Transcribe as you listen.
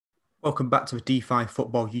Welcome back to the D5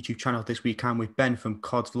 Football YouTube channel. This week I'm with Ben from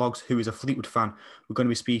Cod's Vlogs, who is a Fleetwood fan. We're going to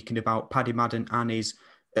be speaking about Paddy Madden and his,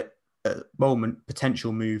 at the moment,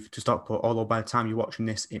 potential move to Stockport, although by the time you're watching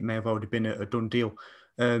this, it may have already been a done deal.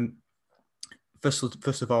 First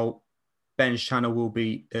of all, Ben's channel will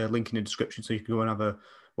be linked in the description, so you can go and have a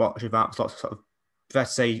watch of that. Lots of sort of,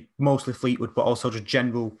 let's say, mostly Fleetwood, but also just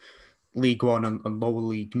general League One and lower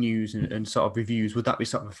league news and sort of reviews. Would that be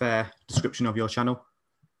sort of a fair description of your channel?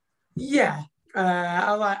 Yeah,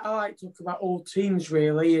 I like talking about all teams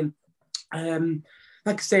really, and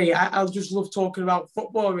like I say, I just love talking about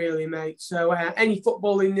football really, mate. So any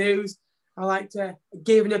footballing news, I like to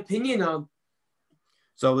give an opinion on.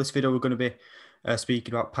 So this video we're going to be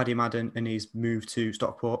speaking about Paddy Madden and his move to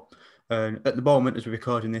Stockport. At the moment, as we're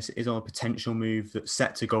recording this, it is on a potential move that's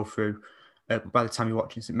set to go through. By the time you're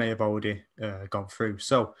watching this, it may have already gone through.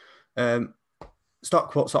 So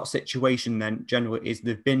Stockport sort of situation then generally is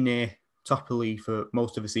they've been near top of the league for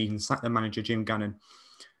most of the season. Sacked their manager Jim Gannon,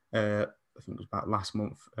 I think it was about last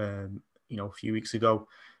month, a few weeks ago.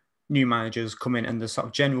 New managers come in, and the sort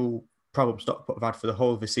of general problem Stockport have had for the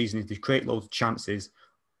whole of the season is they create loads of chances,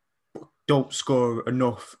 but don't score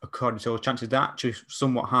enough according to those chances. They're actually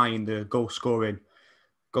somewhat high in the goal scoring,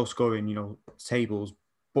 tables,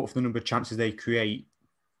 but for the number of chances they create,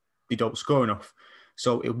 they don't score enough.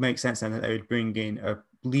 So it would make sense then that they would bring in a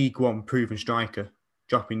League One proven striker,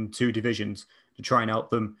 dropping 2 divisions to try and help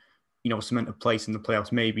them, cement a place in the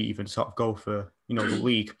playoffs, maybe even sort of go for, the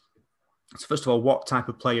league. So first of all, what type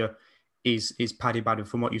of player is Paddy Madden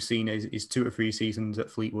from what you've seen is 2 or 3 seasons at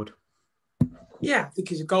Fleetwood? Yeah, I think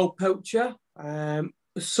he's a goal poacher,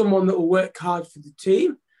 someone that will work hard for the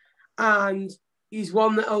team, and he's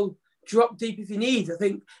one that will drop deep if he needs. I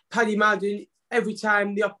think Paddy Madden, every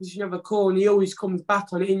time the opposition have a corner, he always comes back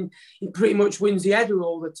on it, and he pretty much wins the header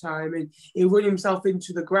all the time, and he'll run himself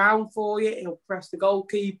into the ground for you. He'll press the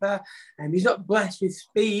goalkeeper, and he's not blessed with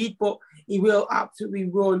speed, but he will absolutely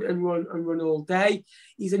run all day.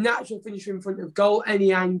 He's a natural finisher in front of goal,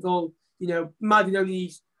 any angle. Madden only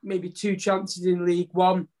needs maybe 2 chances in League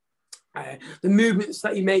One. The movements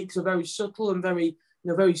that he makes are very subtle and very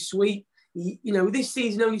sweet. This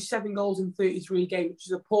season only 7 goals in 33 games, which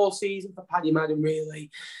is a poor season for Paddy Madden, really.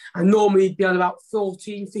 And normally he'd be on about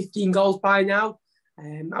 14, 15 goals by now.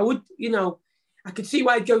 I could see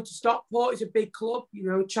why he'd go to Stockport. It's a big club,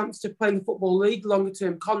 a chance to play in the Football League, longer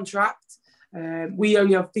term contract. We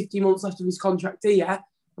only have 15 months left of his contract here,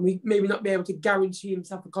 and we maybe not be able to guarantee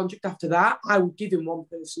himself a contract after that. I would give him one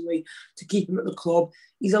personally to keep him at the club.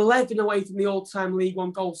 He's 11 away from the all-time League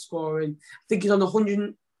One goal scoring. I think he's on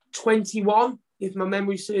 121, if my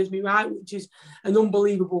memory serves me right, which is an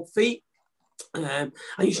unbelievable feat. And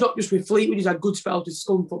it's not just with Fleetwood, he's had good spells with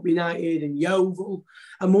Stockport United and Yeovil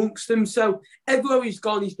amongst them. So everywhere he's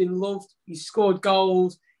gone, he's been loved. He's scored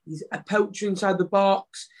goals. He's a poacher inside the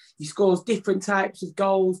box. He scores different types of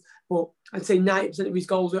goals, but I'd say 90% of his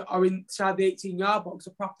goals are inside the 18-yard box,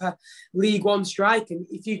 a proper League One strike. And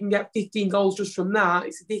if you can get 15 goals just from that,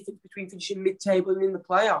 it's the difference between finishing mid-table and in the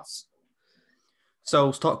playoffs.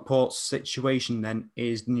 So Stockport's situation then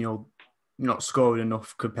is, not scoring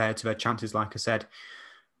enough compared to their chances, like I said.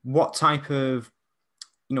 What type of,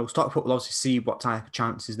 Stockport will obviously see what type of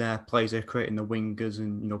chances their players are creating, the wingers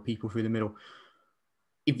and, people through the middle.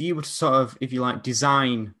 If you were to sort of, if you like,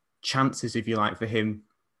 design chances, if you like, for him,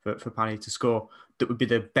 for Paddy to score, that would be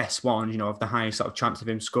the best one, of the highest sort of chance of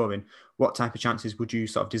him scoring, what type of chances would you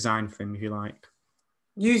sort of design for him, if you like?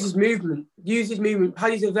 Use his movement.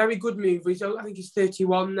 Paddy's a very good mover. I think he's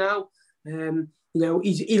 31 now.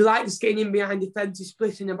 He likes getting in behind defences,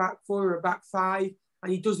 splitting a back 4 or a back 5,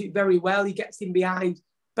 and he does it very well. He gets in behind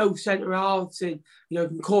both centre halves and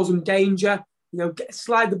can cause them danger.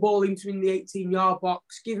 Slide the ball into in the 18-yard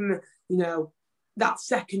box, give him that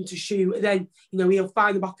second to shoot, and then he'll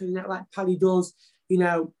find the back of the net like Paddy does.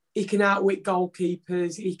 He can outwit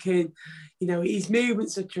goalkeepers. He can, his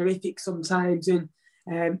movements are terrific sometimes, and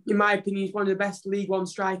in my opinion, he's one of the best League One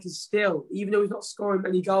strikers still. Even though he's not scoring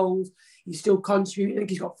many goals, he's still contributing. I think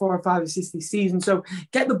he's got 4 or 5 assists this season. So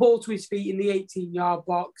get the ball to his feet in the 18-yard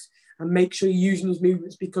box and make sure you're using his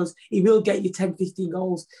movements, because he will get you 10, 15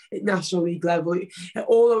 goals at National League level.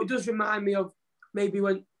 Although it does remind me of maybe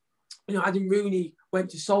when Adam Rooney went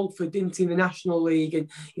to Salford, didn't he, in the National League, and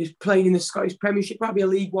he was playing in the Scottish Premiership, probably a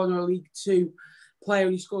League One or a League Two player,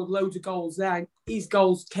 and he scored loads of goals there. His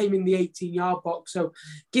goals came in the 18-yard box. So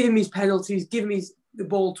give him his penalties, give him the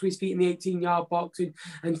ball to his feet in the 18-yard box.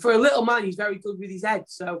 And for a little man, he's very good with his head.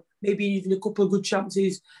 So maybe even a couple of good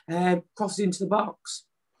chances crosses into the box.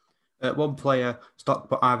 One player,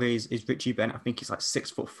 Stockport have is Richie Bennett. I think he's like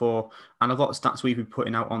 6'4", and a lot of stats we've been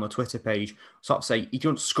putting out on the Twitter page sort of say he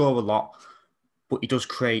doesn't score a lot, but he does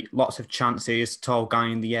create lots of chances, tall guy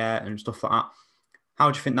in the air and stuff like that. How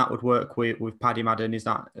do you think that would work with Paddy Madden? Is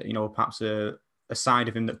that, perhaps a side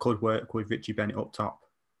of him that could work with Richie Bennett up top?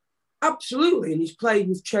 Absolutely, and he's played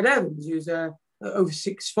with Ched Evans, who's over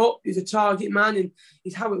 6 foot. He's a target man, and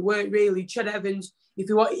he's how it worked really. Ched Evans,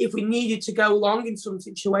 if we needed to go long in some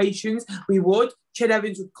situations, we would. Ched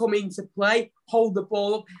Evans would come into play, hold the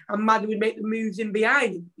ball up, and Madden would make the moves in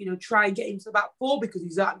behind, and try and get into the back four because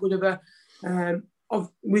he's that good of a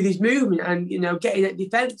with his movement and getting at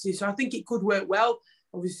defences. So I think it could work well.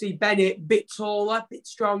 Obviously, Bennett a bit taller, bit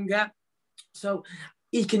stronger, so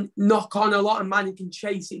he can knock on a lot and Madden can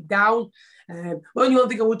chase it down. Only one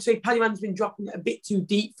thing I would say, Paddy Madden's been dropping it a bit too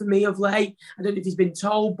deep for me of late. I don't know if he's been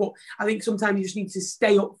told, but I think sometimes you just need to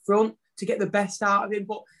stay up front to get the best out of him.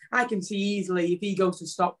 But I can see easily if he goes to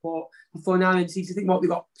Stockport before now and sees, I think we've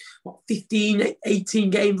got 15, 18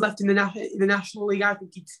 games left in the National League. I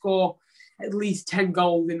think he'd score at least 10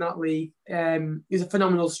 goals in that league. He's a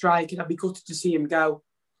phenomenal striker, and I'd be gutted to see him go.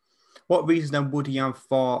 What reason then would he have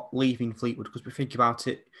for leaving Fleetwood? Because we think about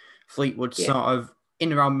it, Fleetwood sort of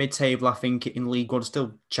in around mid-table, I think, in League One,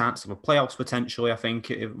 still chance of a playoffs potentially, I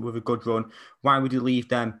think, with a good run. Why would he leave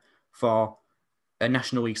them for a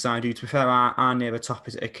National League side who, to be fair, are near the top?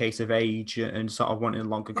 Is it a case of age and sort of wanting a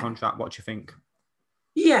longer contract? What do you think?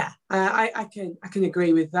 Yeah, I can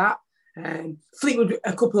agree with that. Fleetwood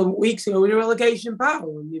a couple of weeks ago in a relegation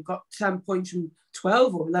battle, and you've got 10 points from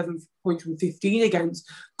 12 or 11 points from 15 against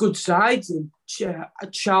good sides in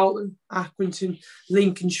Charlton, Accrington,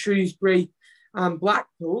 Lincoln, Shrewsbury, and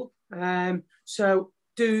Blackpool. So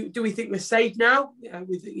do we think we're safe now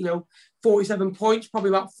with 47 points, probably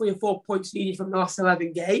about 3 or 4 points needed from the last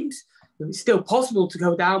 11 games? It's still possible to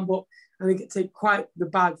go down, but I think it'd take quite the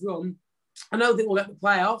bad run. I don't think we'll get the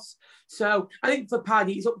playoffs. So I think for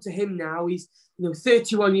Paddy, it's up to him now. He's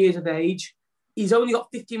 31 years of age. He's only got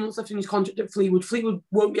 15 months left in his contract at Fleetwood. Fleetwood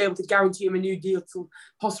won't be able to guarantee him a new deal till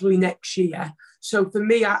possibly next year. So for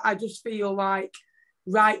me, I just feel like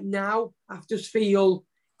right now, I just feel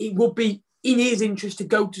it would be in his interest to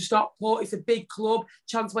go to Stockport. It's a big club,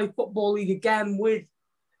 chance to play Football League again with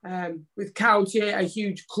County, a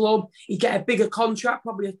huge club. He'd get a bigger contract,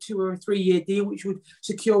 probably a 2 or 3 year deal, which would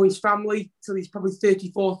secure his family till he's probably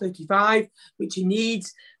 34, 35, which he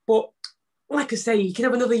needs. But like I say, he can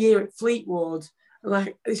have another year at Fleetwood.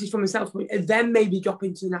 Like, this is from himself, and then maybe drop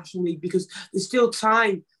into the National League because there's still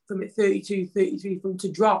time from at 32, 33 for him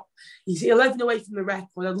to drop. He's 11 away from the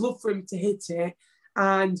record. I'd love for him to hit it.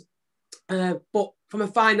 But from a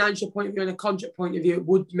financial point of view and a contract point of view, it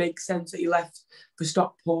would make sense that he left for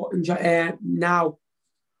Stockport and now.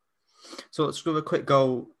 So let's do a quick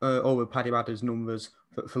go over Paddy Madden's numbers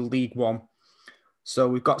for League One. So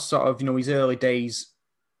we've got sort of, his early days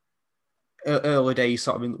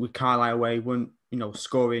sort of with Carlisle away, weren't,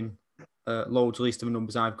 scoring loads, at least of the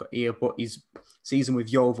numbers I've got here, but his season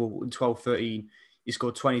with Yeovil in 12-13, he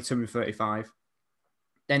scored 22 and 35.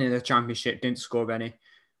 Then in the Championship, didn't score any,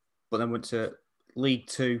 but then went to League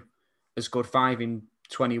Two, has scored 5 in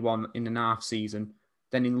 21 in an half season.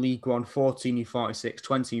 Then in League One, 14 in 46,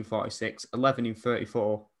 20 in 46, 11 in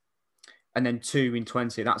 34, and then 2 in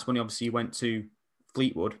 20. That's when he obviously went to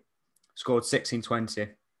Fleetwood, scored 6 in 20,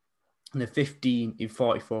 and then 15 in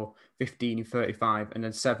 44, 15 in 35, and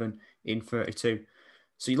then 7 in 32.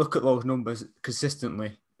 So you look at those numbers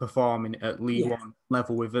consistently performing at League One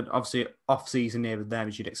level with an obviously off-season here and there,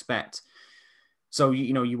 as you'd expect. So,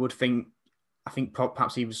 you would think, I think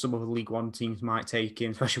perhaps even some of the League One teams might take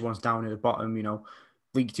him, especially ones down at the bottom,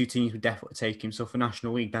 League Two teams would definitely take him. So for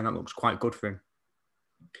National League, then that looks quite good for him.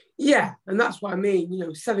 Yeah, and that's what I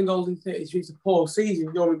mean. 7 goals in 33 is a poor season.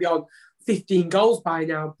 He'd normally be on 15 goals by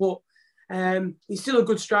now, but he's still a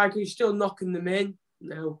good striker. He's still knocking them in.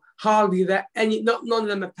 Hardly that, and none of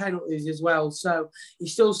them are penalties as well. So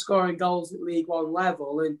he's still scoring goals at League One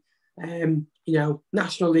level. And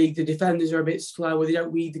National League, the defenders are a bit slower. They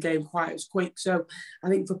don't read the game quite as quick. So I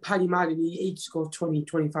think for Paddy Madden, he'd score 20,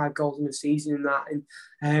 25 goals in a season in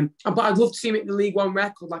that. But I'd love to see him at the League One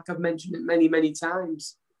record, like I've mentioned it many, many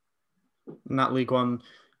times. And that League One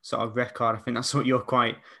sort of record, I think that's what you're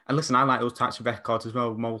quite... And listen, I like those types of records as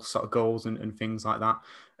well, more sort of goals and things like that.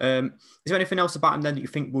 Is there anything else about him then that you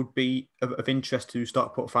think would be of interest to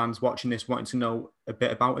Stockport fans watching this, wanting to know a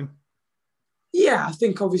bit about him? Yeah, I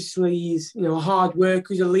think obviously he's a hard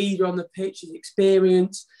worker. He's a leader on the pitch. He's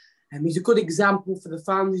experienced. He's a good example for the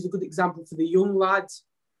fans. He's a good example for the young lads.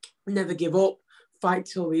 Never give up. Fight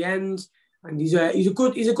till the end. And he's a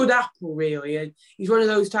good apple, really, and he's one of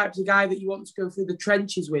those types of guy that you want to go through the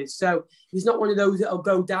trenches with. So he's not one of those that'll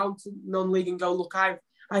go down to non-league and go, look, I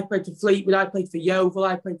played for Fleetwood, I played for Yeovil,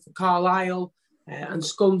 I played for Carlisle and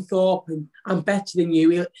Scunthorpe, and I'm better than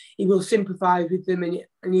you. He will sympathise with them, and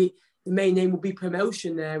the main aim will be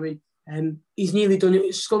promotion there. And he's nearly done it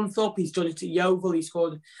at Scunthorpe. He's done it at Yeovil. He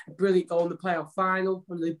scored a brilliant goal in the playoff final,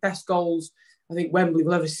 one of the best goals I think Wembley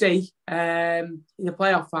will ever see in a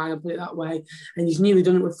playoff final, put it that way. And he's nearly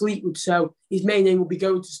done it with Fleetwood. So his main aim will be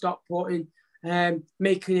going to Stockport and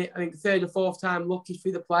making it, I think, third or fourth time lucky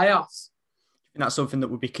through the playoffs. And that's something that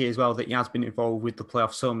would be key as well, that he has been involved with the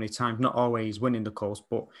playoffs so many times, not always winning, of course,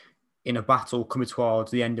 but in a battle coming towards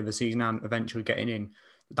the end of the season and eventually getting in.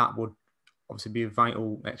 That would obviously be a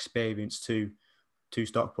vital experience to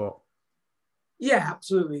Stockport. Yeah,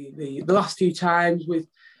 absolutely. The last few times with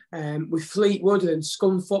Fleetwood and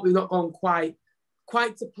Scunthorpe, we've not gone quite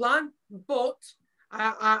to plan, but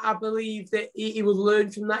I believe that he will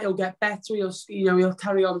learn from that. He'll get better. He'll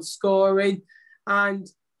carry on scoring, and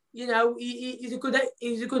he's a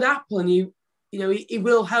good apple, and he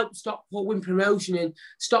will help Stockport win promotion. And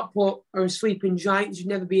Stockport are a sleeping giant. They should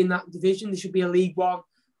never be in that division. They should be a League One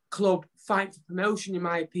club fighting for promotion, in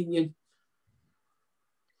my opinion.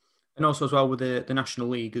 And also as well with the National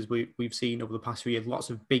League, as we've seen over the past few years, lots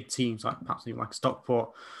of big teams like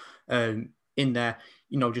Stockport in there.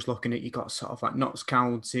 Just looking at, you got sort of like Notts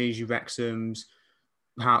Counties, your Wrexhams,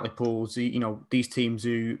 Hartlepool, these teams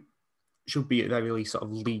who should be at the very least sort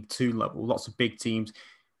of League Two level, lots of big teams.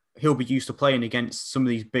 He'll be used to playing against some of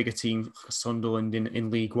these bigger teams, like Sunderland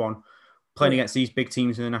in League One, playing against these big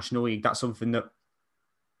teams in the National League. That's something that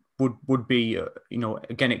would be,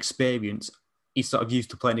 again, experience. He's sort of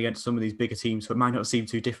used to playing against some of these bigger teams, so it might not seem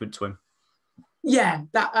too different to him. Yeah,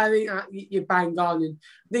 I think you're bang on. And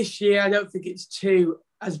this year, I don't think it's too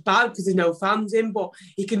as bad because there's no fans in, but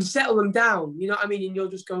he can settle them down. You know what I mean? And you'll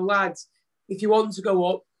just go, lads, if you want to go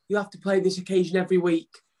up, you have to play this occasion every week.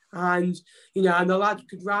 And, and the lads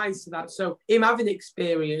could rise to that. So him having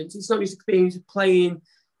experience, it's not just experience of playing,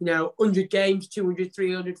 100 games, 200,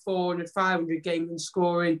 300, 400, 500 games and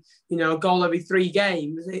scoring, a goal every 3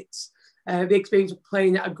 games. It's the experience of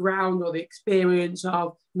playing at a ground, or the experience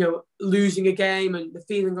of, losing a game and the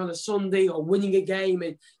feeling on a Sunday, or winning a game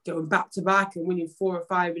and going back to back and winning 4 or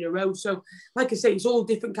 5 in a row. So, like I say, it's all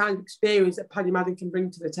different kinds of experience that Paddy Madden can bring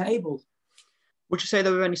to the table. Would you say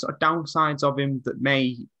there were any sort of downsides of him that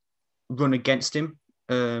may run against him,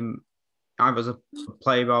 either as a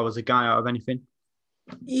player or as a guy, out of anything?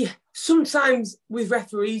 Yeah, sometimes with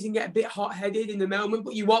referees and get a bit hot-headed in the moment,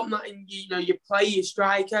 but you want that in, your player, your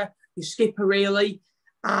striker, your skipper, really.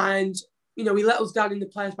 And, he let us down in the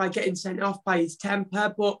players by getting sent off by his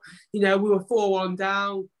temper. But, we were 4-1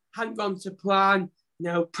 down, hadn't gone to plan,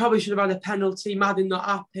 probably should have had a penalty, Madden not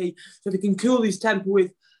happy. So they can cool his temper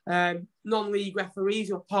with non-league referees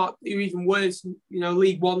who are even worse,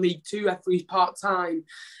 League One, League Two referees part-time.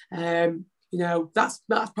 That's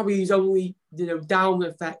probably his only, down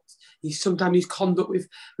effect. Sometimes his conduct with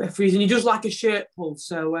referees, and he does like a shirt pull.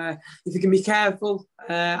 So if he can be careful,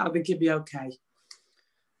 I think he'll be okay.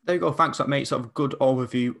 There you go. Thanks, that mate. Sort of good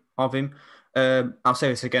overview of him. I'll say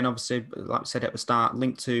this again, obviously, like I said at the start,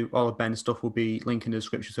 link to all of Ben's stuff will be linked in the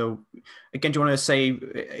description. So again, do you want to say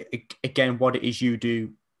again what it is you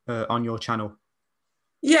do on your channel?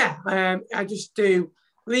 Yeah, I just do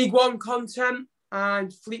League One content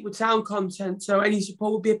and Fleetwood Town content. So any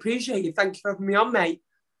support would be appreciated. Thank you for having me on, mate.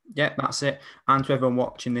 Yeah, that's it. And to everyone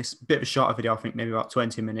watching this, bit of a shorter video, I think maybe about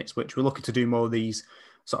 20 minutes, which we're looking to do more of these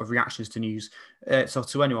sort of reactions to news. So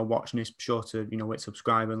to anyone watching this, be sure to, hit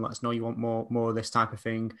subscribe and let us know you want more of this type of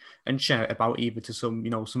thing, and share it about either to some,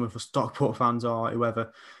 some of the Stockport fans or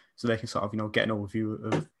whoever, so they can sort of, get an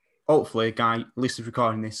overview of hopefully a guy, at least is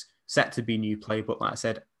recording this, set to be new play. But like I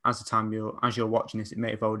said, as you're watching this, it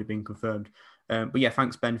may have already been confirmed. But yeah,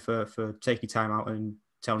 thanks Ben for taking time out and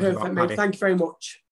telling us about Paddy. Thank you very much.